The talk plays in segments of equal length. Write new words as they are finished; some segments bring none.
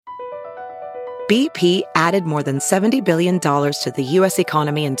BP added more than $70 billion to the U.S.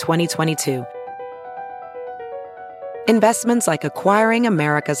 economy in 2022. Investments like acquiring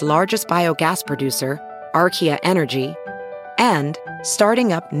America's largest biogas producer, Archaea Energy, and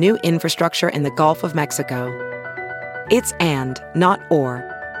starting up new infrastructure in the Gulf of Mexico. It's and, not or.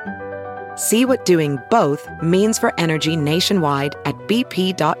 See what doing both means for energy nationwide at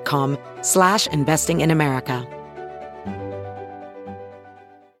bp.com/investing in America.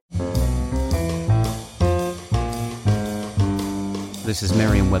 This is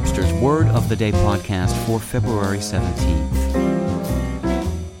Merriam-Webster's Word of the Day podcast for February 17th.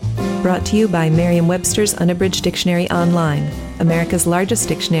 Brought to you by Merriam-Webster's Unabridged Dictionary Online, America's largest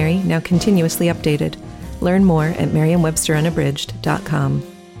dictionary, now continuously updated. Learn more at merriam-websterunabridged.com.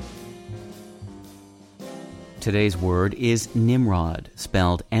 Today's word is Nimrod,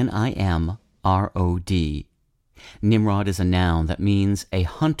 spelled Nimrod. Nimrod is a noun that means a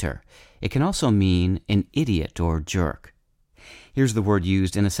hunter. It can also mean an idiot or jerk. Here's the word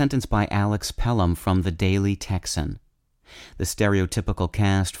used in a sentence by Alex Pelham from the Daily Texan. The stereotypical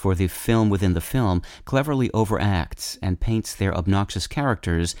cast for the film within the film cleverly overacts and paints their obnoxious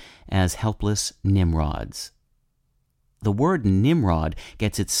characters as helpless nimrods. The word Nimrod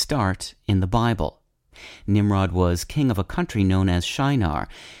gets its start in the Bible. Nimrod was king of a country known as Shinar,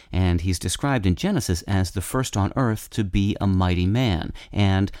 and he's described in Genesis as the first on earth to be a mighty man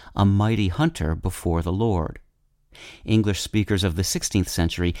and a mighty hunter before the Lord. English speakers of the 16th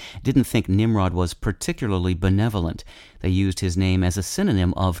century didn't think Nimrod was particularly benevolent. They used his name as a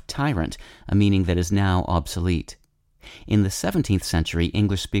synonym of tyrant, a meaning that is now obsolete. In the 17th century,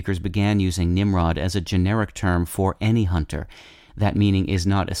 English speakers began using Nimrod as a generic term for any hunter. That meaning is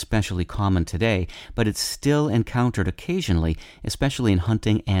not especially common today, but it's still encountered occasionally, especially in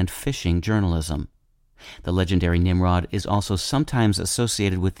hunting and fishing journalism. The legendary Nimrod is also sometimes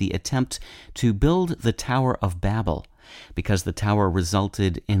associated with the attempt to build the Tower of Babel, because the tower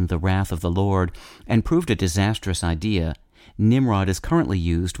resulted in the wrath of the Lord and proved a disastrous idea. Nimrod is currently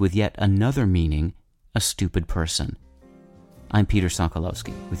used with yet another meaning, a stupid person. I'm Peter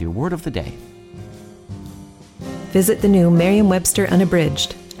Sokolowski with your Word of the Day. Visit the new Merriam-Webster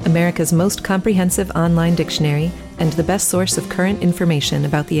Unabridged, America's most comprehensive online dictionary and the best source of current information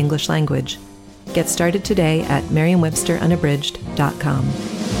about the English language. Get started today at merriam-websterunabridged.com.